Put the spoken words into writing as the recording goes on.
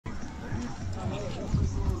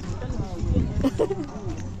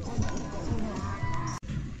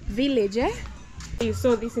Village, eh? You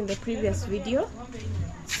saw this in the previous video.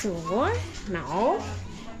 So now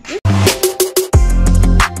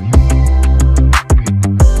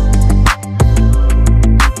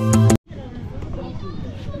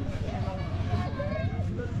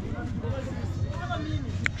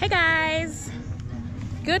hey guys,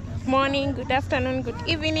 good morning, good afternoon, good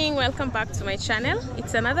evening. Welcome back to my channel.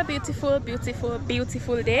 It's another beautiful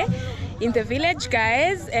day in the village,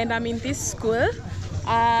 guys, and I'm in this school.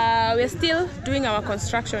 We're still doing our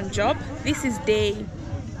construction job. This is day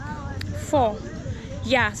 4.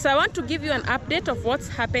 Yeah, so I want to give you an update of what's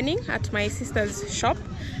happening at my sister's shop,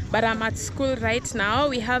 but I'm at school right now.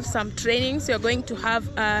 We have some trainings. We're going to have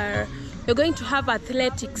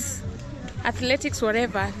athletics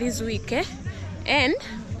whatever this week, eh? And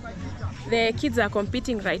the kids are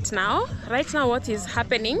competing right now. What is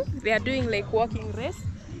happening, they are doing like walking race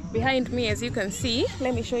behind me, as you can see.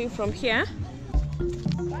 Let me show you from here.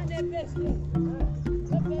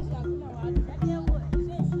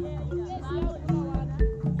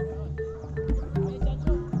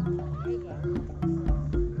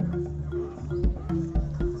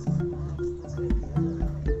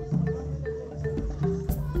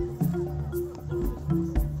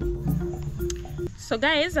 So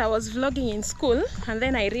guys, I was vlogging in school and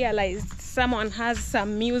then I realized someone has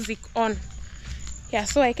some music on. Yeah,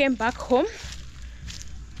 so I came back home.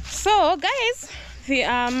 So guys,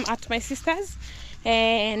 at my sister's,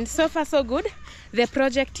 and so far so good. The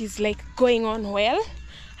project is like going on well.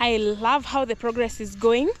 I love how the progress is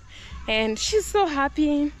going and she's so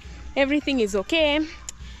happy. Everything is okay.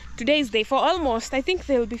 Today is day 4 almost. I think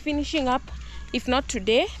they'll be finishing up, if not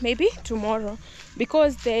today, maybe tomorrow,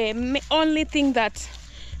 because the only thing that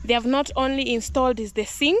they have not only installed is the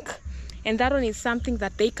sink, and that one is something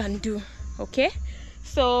that they can do. Okay,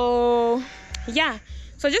 so yeah,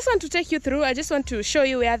 so I just want to take you through. I just want to show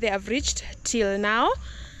you where they have reached till now,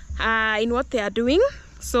 in what they are doing.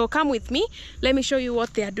 So come with me, let me show you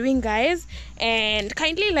what they are doing, guys, and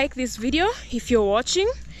kindly like this video if you're watching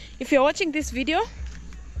this video.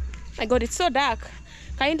 My god, it's so dark.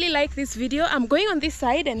 Kindly like this video. I'm going on this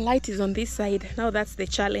side and light is on this side. Now that's the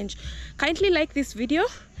challenge. Kindly like this video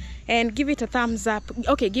and give it a thumbs up.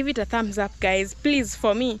 Okay, give it a thumbs up, guys, please,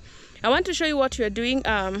 for me. I want to show you what we're doing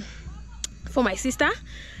for my sister.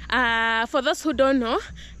 For those who don't know,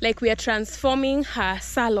 like, we are transforming her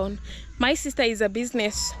salon. My sister is a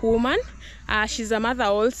business woman. She's a mother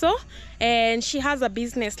also, and she has a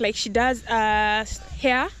business, like she does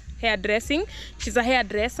hairdressing. She's a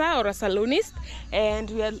hairdresser or a salonist, and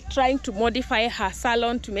we are trying to modify her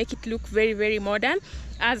salon to make it look very, very modern,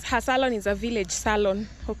 as her salon is a village salon.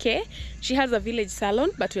 Okay, she has a village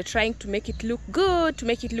salon, but we're trying to make it look good, to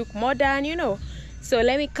make it look modern, you know. So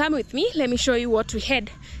come with me, let me show you what we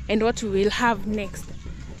had and what we will have next.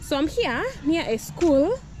 So I'm here near a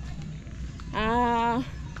school.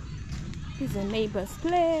 This is a neighbor's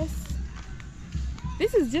place.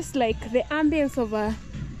 This is just like the ambience of a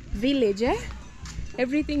village, eh?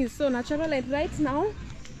 Everything is so natural, and right now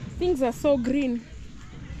things are so green.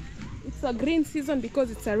 It's a green season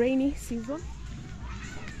because it's a rainy season.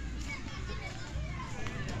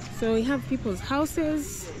 So we have people's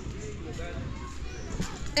houses,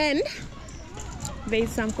 and there is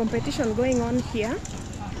some competition going on here.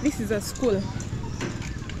 This is a school.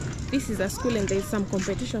 And there is some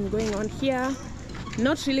competition going on here.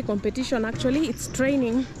 Not really competition, actually, it's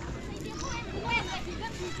training.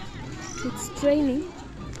 It's training.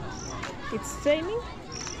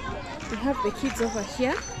 We have the kids over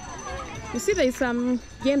here. You see, there is some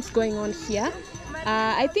games going on here.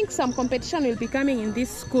 I think some competition will be coming in this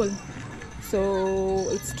school. So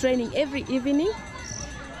it's training every evening.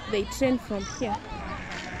 They train from here.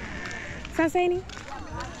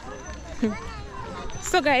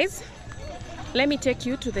 So guys, let me take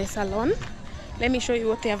you to the salon. Let me show you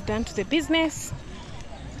what they have done to the business.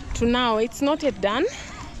 To now, it's not yet done.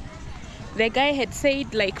 The guy had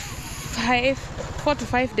said like 4 to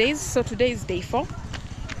 5 days, so today is day 4.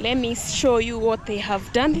 Let me show you what they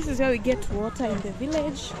have done. This is where we get water in the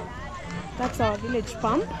village. That's our village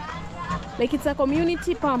pump. Like, it's a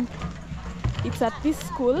community pump. It's at this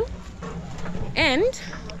school. And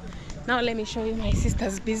now let me show you my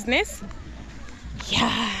sister's business.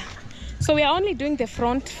 Yeah, so we are only doing the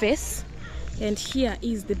front face, and here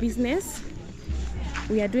is the business.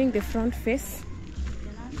 We are doing the front face,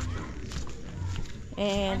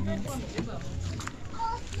 and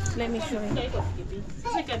let me show you.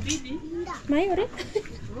 Mayore.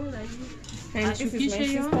 And this is my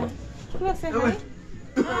sister. Say hi.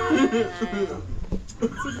 So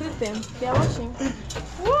greet them. They are watching.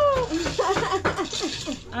 Woo!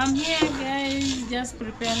 I'm here, guys, just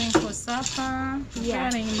preparing for supper.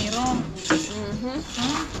 Preparing mirom.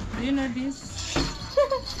 Do you know this?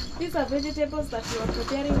 These are vegetables that we are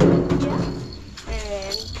preparing here.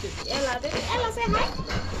 And Ella, say hi.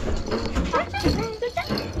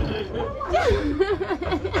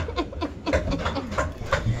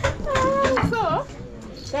 So,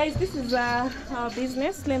 guys, this is our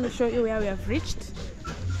business. Let me show you where we have reached.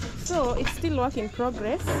 So, it's still work in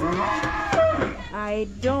progress. I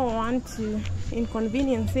don't want to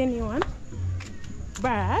inconvenience anyone,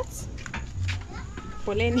 but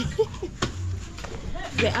poleni.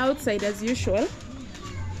 The outside as usual.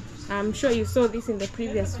 I'm sure you saw this in the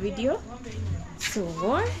previous video.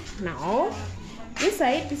 So now this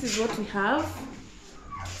side, this is what we have.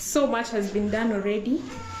 So much has been done already.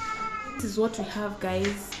 This is what we have,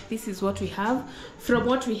 guys. This is what we have from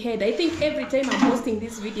what we had. I think every time I'm posting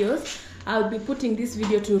these videos, I'll be putting this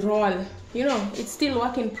video to roll. You know, it's still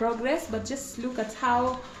work in progress, but just look at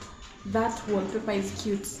how that wallpaper is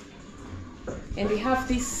cute. And we have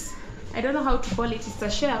this, I don't know how to call it, it's a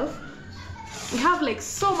shelf. We have like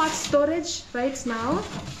so much storage right now.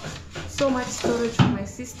 So much storage for my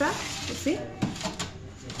sister, you see?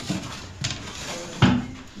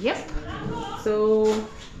 Yep. So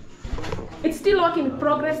it's still work in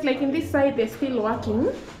progress. Like in this side, they're still working.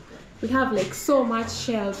 We have like so much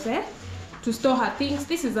shelves to store her things.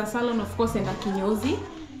 This is a salon, of course, and a kinyozi.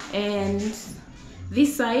 And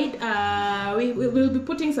this side, we will be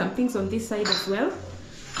putting some things on this side as well.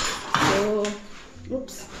 So,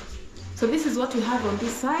 oops. So this is what we have on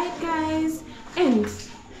this side, guys. And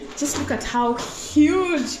just look at how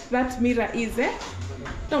huge that mirror is.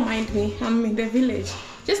 Don't mind me, I'm in the village.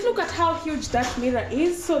 Just look at how huge that mirror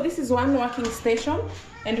is. So this is one working station,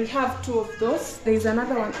 and we have two of those. There's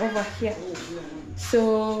another one over here.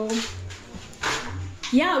 So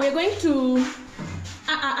yeah, we're going to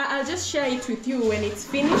I'll just share it with you when it's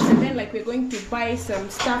finished, and then like we're going to buy some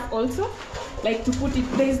stuff also, like to put it.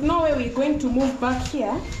 There's no way we're going to move back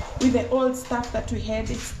here with the old stuff that we had.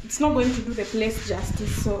 It's not going to do the place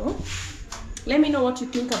justice. So let me know what you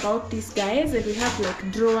think about this, guys. And we have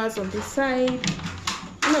like drawers on this side,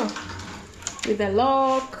 you know, with a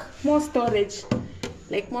lock, more storage,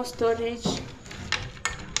 like more storage,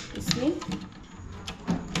 you see.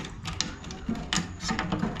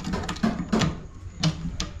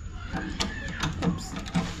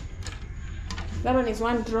 That one is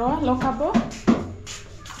one drawer, lockable.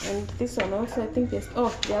 And this one also, I think there's,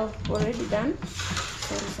 oh, they're already done.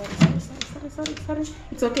 Sorry.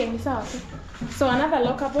 It's okay, it's okay. So another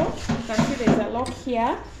lockable. You can see there's a lock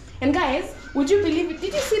here. And guys, would you believe it?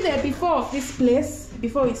 Did you see the before of this place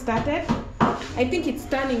before we started? I think it's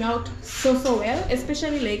turning out so well,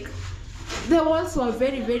 especially like the walls were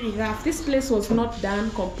very rough. This place was not done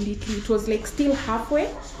completely. It was like still halfway,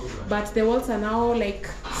 but the walls are now like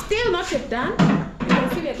still not yet done. You can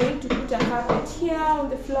see we're going to put a carpet here on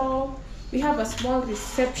the floor. We have a small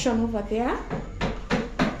reception over there.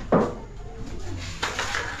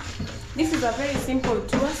 This is a very simple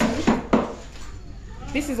tour.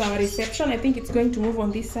 This is our reception. I think it's going to move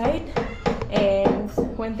on this side, and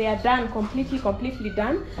when they are done, completely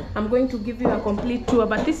done, I'm going to give you a complete tour.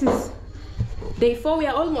 But this is day 4. We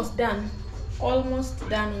are almost done on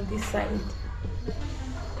this side,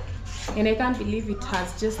 and I can't believe it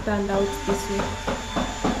has just turned out this way.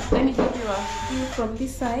 Let me give you a view from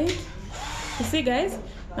this side. You see, guys,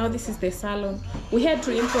 now this is the salon. We had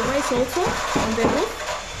to improvise also on the roof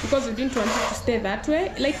because we didn't want it to stay that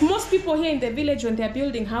way. Like most people here in the village, when they're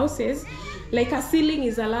building houses, like a ceiling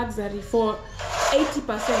is a luxury for 80% of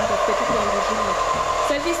the people in the village.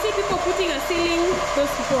 So if you see people putting a ceiling, those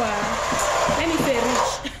people are, let me say,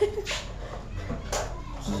 rich.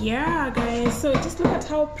 Yeah, guys, so just look at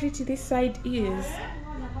how pretty this side is.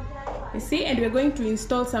 You see, and we're going to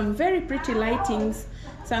install some very pretty lightings,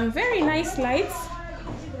 some very nice lights.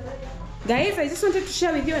 Guys, I just wanted to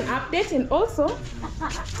share with you an update, and also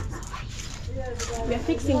we are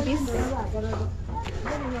fixing this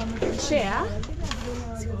chair,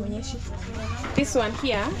 this one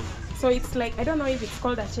here. So it's like, I don't know if it's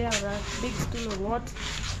called a chair or a big stool or what,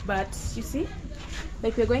 but you see,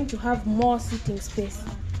 like we're going to have more sitting space.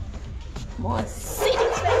 We're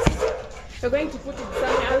going to put it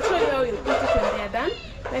somewhere. I'll show you how we'll put it when they are done.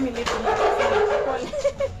 Let me leave it.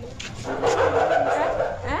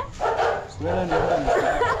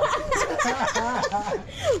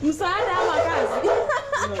 Msaada ama kazi?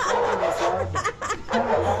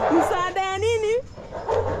 Msaada ya nini?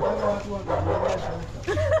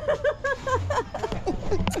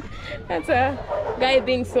 Guy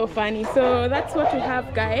being so funny. So that's what we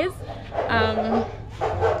have, guys.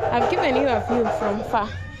 I've given you a view from far.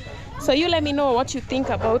 So you let me know what you think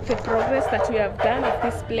about the progress that we have done of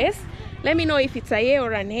this place. Let me know if it's a yay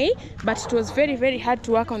or a nay. But it was very, very hard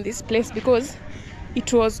to work on this place because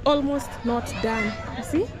it was almost not done. You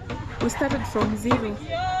see? We started from 0,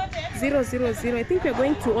 0, 0, 0. I think we're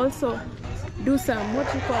going to also do some,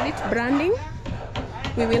 what you call it, branding.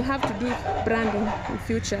 We will have to do branding in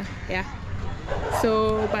future. Yeah.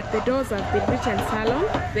 So, but the doors have been written Salon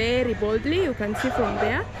very boldly. You can see from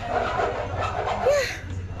there.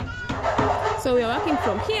 Yeah. So we are working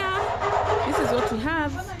from here. This is what we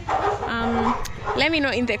have. Let me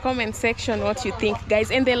know in the comment section what you think,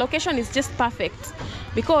 guys. And the location is just perfect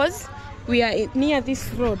because we are near this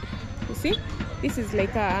road. You see, this is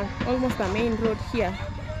like almost a main road here,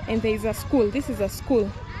 and there is a school. This is a school.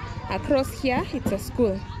 Across here, it's a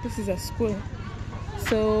school. This is a school.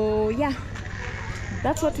 So yeah,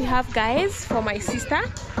 that's what we have, guys, for my sister.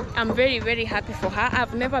 I'm very, very happy for her.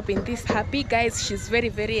 I've never been this happy, guys. She's very,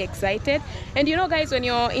 very excited. And you know, guys, when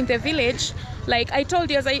you're in the village, like I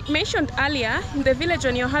told you, as I mentioned earlier, in the village,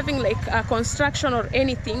 when you're having like a construction or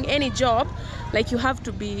anything, any job, like you have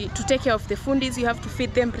to take care of the fundis. You have to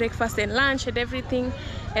feed them breakfast and lunch and everything.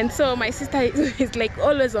 And so my sister is like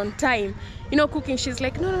always on time, you know, cooking. She's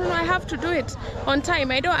like, no, I have to do it on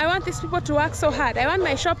time. I want these people to work so hard. I want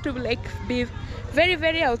my shop to like be very,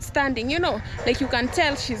 very outstanding, you know. Like you can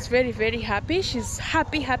tell she's very, very happy. She's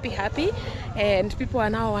happy. And people are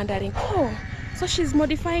now wondering, oh, so she's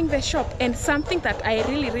modifying the shop. And something that I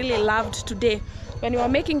really, really loved today, when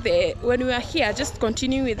we were here just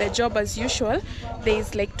continuing with the job as usual,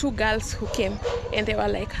 there's like 2 girls who came and they were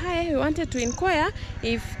like, hi, we wanted to inquire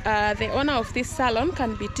if the owner of this salon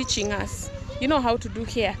can be teaching us, you know, how to do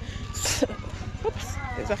hair. Oops,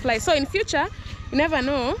 there's a fly. So in future, you never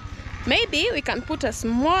know, maybe we can put a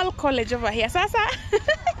small college over here. Sasa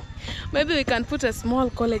maybe we can put a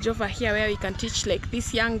small college over here where we can teach like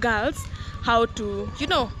these young girls how to, you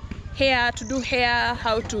know, to do hair,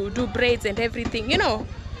 how to do braids and everything. You know,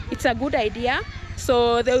 it's a good idea.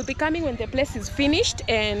 So they will be coming when the place is finished,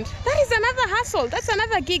 and that is another hustle. That's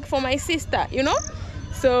another gig for my sister, you know.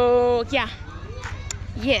 So yeah,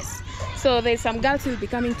 yes. So there's some girls who will be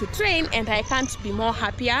coming to train, and I can't be more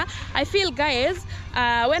happier. I feel, guys,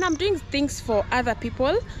 when I'm doing things for other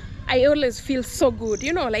people, I always feel so good,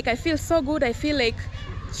 you know, like I feel so good. I feel like,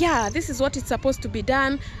 yeah, this is what it's supposed to be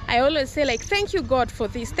done. I always say like, thank you God for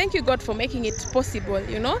this, thank you God for making it possible,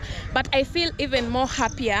 you know. But I feel even more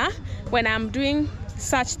happier when I'm doing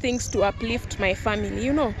such things to uplift my family,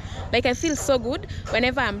 you know. Like I feel so good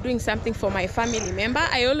whenever I'm doing something for my family member.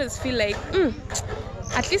 I always feel like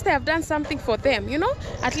at least I have done something for them, you know.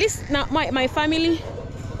 At least now my family,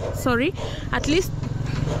 sorry, at least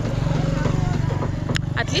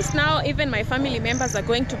now even my family members are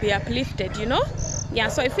going to be uplifted, you know. Yeah,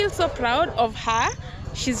 so I feel so proud of her.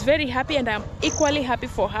 She's very happy and I'm equally happy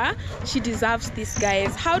for her. She deserves this,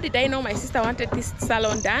 guys. How did I know my sister wanted this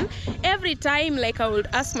salon done? Every time, like, I would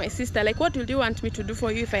ask my sister, like, what would you want me to do for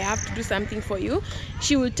you if I have to do something for you?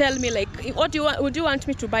 She will tell me, like, what would you want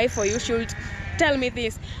me to buy for you? She would tell me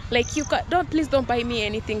this, like, please don't buy me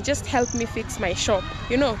anything, just help me fix my shop,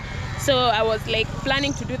 you know. So I was like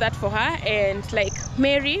planning to do that for her, and like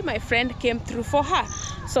Mary, my friend, came through for her.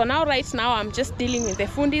 So now right now I'm just dealing with the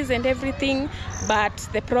fundis and everything, but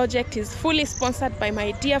the project is fully sponsored by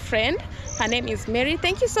my dear friend. Her name is Mary.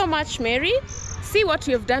 Thank you so much, Mary. See what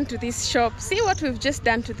we've done to this shop. See what we've just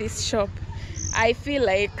done to this shop. I feel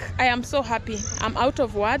like I am so happy. I'm out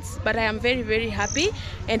of words, but I am very, very happy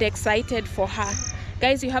and excited for her.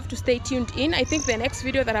 Guys, you have to stay tuned in. I think the next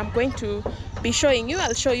video that I'm going to be showing you,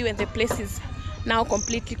 I'll show you when the place is now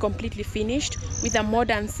completely finished, with a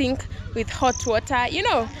modern sink, with hot water, you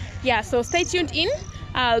know. Yeah, so stay tuned in.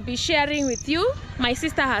 I'll be sharing with you. My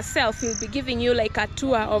sister herself will be giving you like a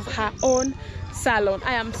tour of her own salon.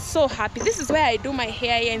 I am so happy. This is where I do my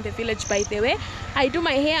hair here in the village, by the way. I do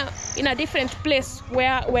my hair in a different place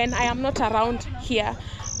when I am not around here,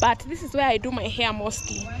 but this is where I do my hair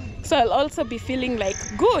mostly. So I'll also be feeling like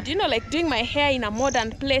good, you know, like doing my hair in a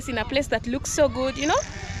modern place, in a place that looks so good, you know.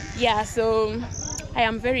 Yeah, so I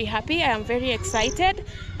am very happy. I am very excited.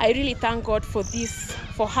 I really thank God for this,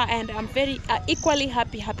 for her, and I'm very equally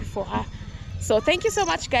happy for her. So thank you so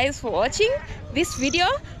much, guys, for watching this video.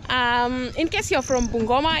 In case you're from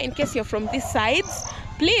Bungoma, in case you're from these sides,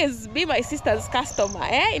 please be my sister's customer.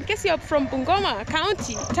 In case you're from Bungoma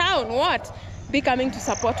county, town, what, be coming to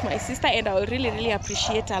support my sister, and I will really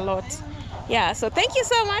appreciate a lot. Yeah, so thank you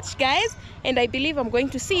so much, guys, and I believe I'm going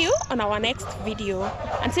to see you on our next video.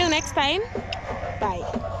 Until next time, bye.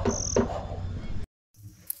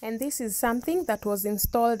 And this is something that was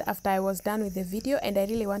installed after I was done with the video, and I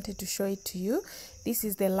really wanted to show it to you. This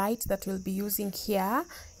is the light that we'll be using here.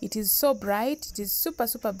 It is so bright. It is super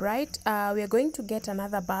bright. We are going to get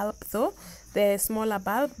another bulb though, the smaller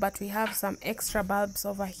bulb, but we have some extra bulbs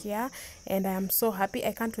over here, and I am so happy.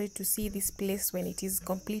 I can't wait to see this place when it is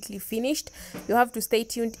completely finished. You have to stay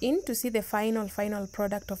tuned in to see the final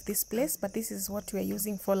product of this place, but this is what we are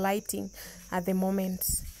using for lighting at the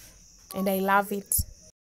moment, and I love it.